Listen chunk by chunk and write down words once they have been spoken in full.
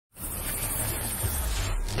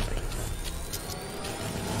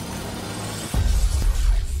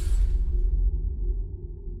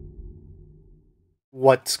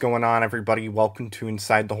What's going on, everybody? Welcome to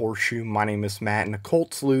Inside the Horseshoe. My name is Matt, and the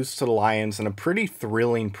Colts lose to the Lions in a pretty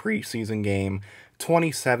thrilling preseason game,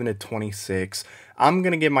 27-26. I'm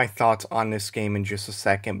going to give my thoughts on this game in just a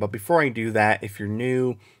second, but before I do that, if you're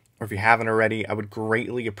new or if you haven't already, I would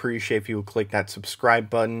greatly appreciate if you would click that subscribe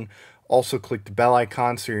button. Also, click the bell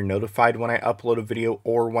icon so you're notified when I upload a video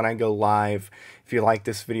or when I go live. If you like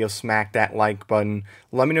this video, smack that like button.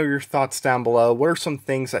 Let me know your thoughts down below. What are some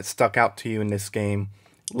things that stuck out to you in this game?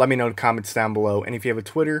 Let me know in the comments down below. And if you have a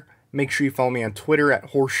Twitter, make sure you follow me on Twitter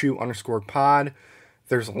at horseshoe_pod.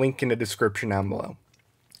 There's a link in the description down below.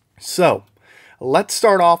 So, let's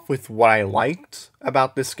start off with what I liked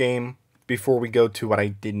about this game before we go to what I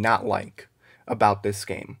did not like about this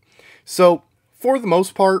game. So, for the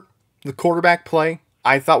most part, the quarterback play,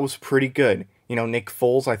 I thought was pretty good. You know, Nick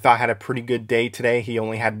Foles, I thought had a pretty good day today. He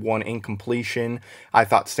only had one incompletion. I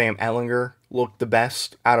thought Sam Ehlinger looked the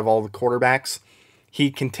best out of all the quarterbacks. He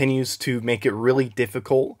continues to make it really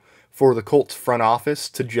difficult for the Colts front office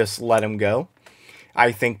to just let him go.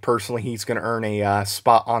 I think personally he's going to earn a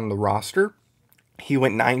spot on the roster. He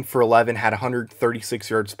went 9 for 11, had 136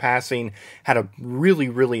 yards passing, had a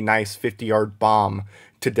really nice 50-yard bomb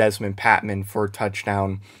to Desmond Patman for a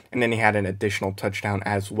touchdown, and then he had an additional touchdown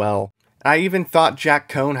as well. I even thought Jack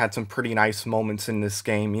Cohn had some pretty nice moments in this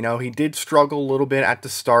game. You know, he did struggle a little bit at the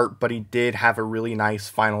start, but he did have a really nice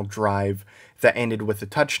final drive that ended with a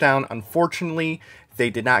touchdown. Unfortunately,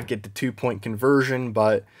 they did not get the 2-point conversion,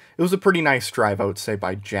 but it was a pretty nice drive, I would say,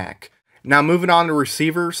 by Jack. Now, moving on to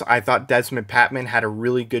receivers, I thought Desmond Patman had a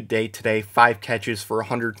really good day today. 5 catches for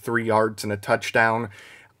 103 yards and a touchdown.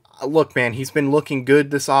 Look, man, he's been looking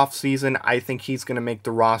good this offseason. I think he's going to make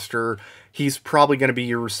the roster. He's probably going to be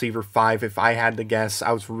your receiver 5 if I had to guess.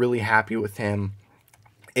 I was really happy with him.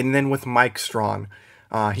 And then with Mike Strachan,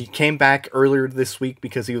 he came back earlier this week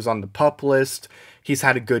because he was on the PUP list. He's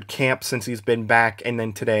had a good camp since he's been back, and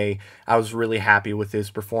then today I was really happy with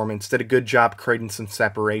his performance. Did a good job creating some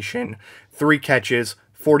separation. 3 catches,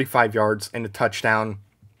 45 yards, and a touchdown.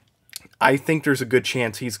 I think there's a good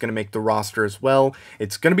chance he's going to make the roster as well.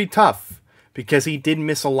 It's going to be tough because he did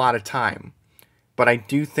miss a lot of time, but I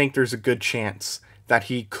do think there's a good chance that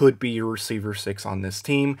he could be your receiver 6 on this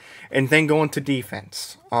team. And then going to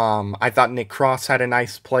defense, I thought Nick Cross had a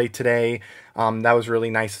nice play today. That was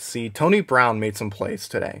really nice to see. Tony Brown made some plays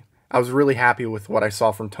today. I was really happy with what I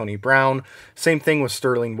saw from Tony Brown. Same thing with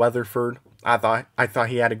Sterling Weatherford. I thought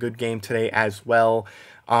he had a good game today as well.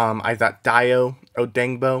 I thought Dayo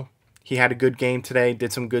Odeyingbo, he had a good game today,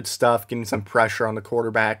 did some good stuff, getting some pressure on the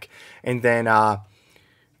quarterback. And then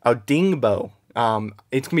Odeyingbo,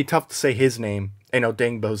 it's going to be tough to say his name and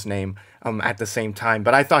Odeyingbo's name at the same time,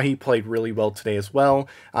 but I thought he played really well today as well.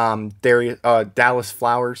 Dallas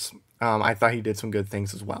Flowers, I thought he did some good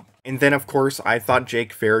things as well. And then, of course, I thought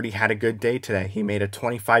Jake Verity had a good day today. He made a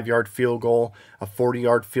 25-yard field goal, a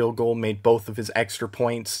 40-yard field goal, made both of his extra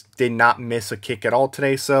points, did not miss a kick at all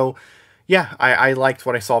today. So, yeah, I liked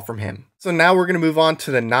what I saw from him. So now we're going to move on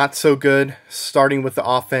to the not so good. Starting with the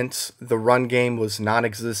offense, the run game was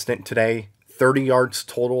non-existent today. 30 yards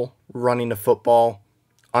total running the football.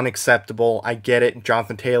 Unacceptable. I get it.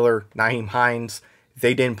 Jonathan Taylor, Nyheim Hines,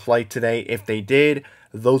 they didn't play today. If they did,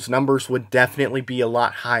 those numbers would definitely be a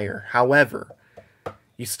lot higher. However,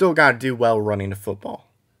 you still got to do well running the football.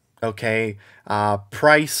 Okay,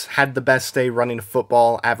 Price had the best day running the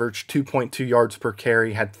football, averaged 2.2 yards per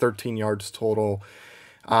carry, had 13 yards total.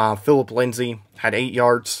 Philip Lindsay had 8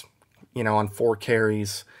 yards, on 4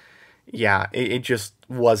 carries. Yeah, it just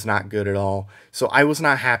was not good at all. So I was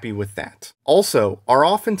not happy with that. Also, our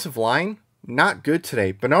offensive line, not good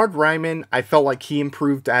today. Bernhard Raimann, I felt like he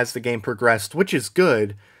improved as the game progressed, which is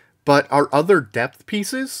good. But our other depth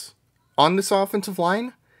pieces on this offensive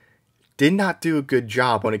line did not do a good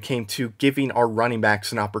job when it came to giving our running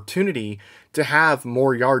backs an opportunity to have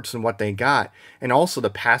more yards than what they got. And also the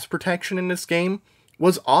pass protection in this game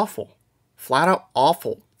was awful. Flat out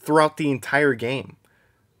awful throughout the entire game.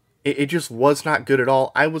 It just was not good at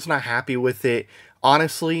all. I was not happy with it.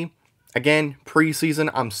 Honestly, again,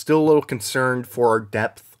 preseason, I'm still a little concerned for our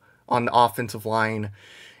depth on the offensive line.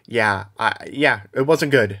 Yeah, it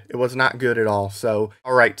wasn't good. It was not good at all. So,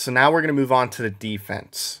 all right, so now we're going to move on to the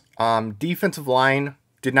defense. Defensive line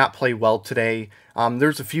did not play well today.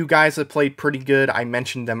 There's a few guys that played pretty good. I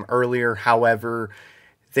mentioned them earlier. However,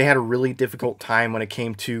 they had a really difficult time when it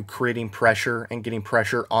came to creating pressure and getting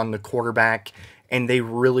pressure on the quarterback, and they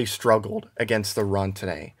really struggled against the run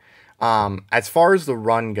today. As far as the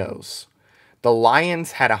run goes, the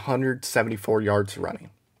Lions had 174 yards running.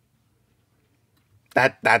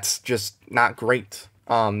 That's just not great.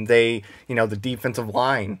 The defensive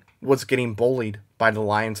line was getting bullied by the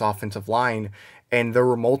Lions offensive line, and there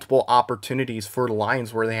were multiple opportunities for the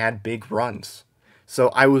Lions where they had big runs. So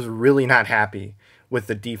I was really not happy with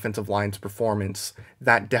the defensive line's performance.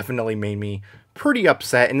 That definitely made me pretty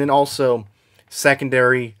upset. And then also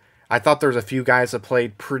secondary, I thought there was a few guys that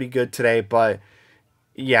played pretty good today, but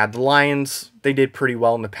yeah, the Lions, they did pretty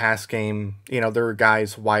well in the pass game. You know, there were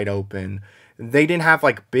guys wide open. They didn't have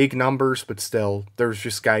like big numbers, but still, there was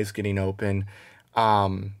just guys getting open.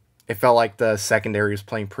 It felt like the secondary was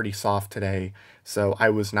playing pretty soft today, so I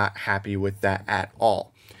was not happy with that at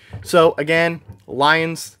all. So again,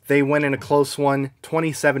 Lions, they win in a close one,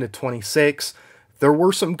 27-26. There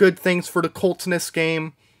were some good things for the Colts in this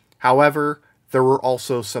game. However, there were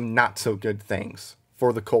also some not so good things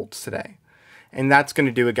for the Colts today. And that's going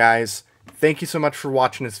to do it, guys. Thank you so much for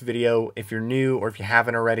watching this video. If you're new or if you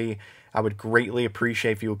haven't already, I would greatly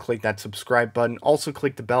appreciate if you would click that subscribe button. Also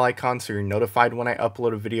click the bell icon so you're notified when I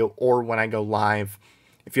upload a video or when I go live.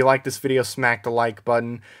 If you like this video, smack the like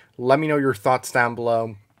button. Let me know your thoughts down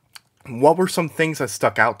below. What were some things that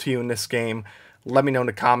stuck out to you in this game? Let me know in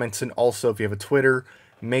the comments. And also, if you have a Twitter,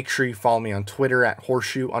 make sure you follow me on Twitter at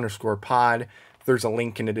horseshoe_pod. There's a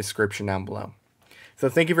link in the description down below. So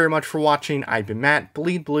thank you very much for watching. I've been Matt,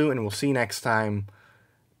 Bleed Blue, and we'll see you next time.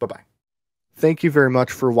 Bye-bye. Thank you very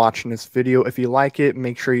much for watching this video. If you like it,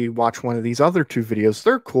 make sure you watch one of these other two videos.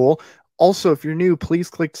 They're cool. Also, if you're new, please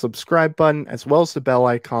click the subscribe button as well as the bell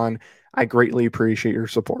icon. I greatly appreciate your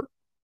support.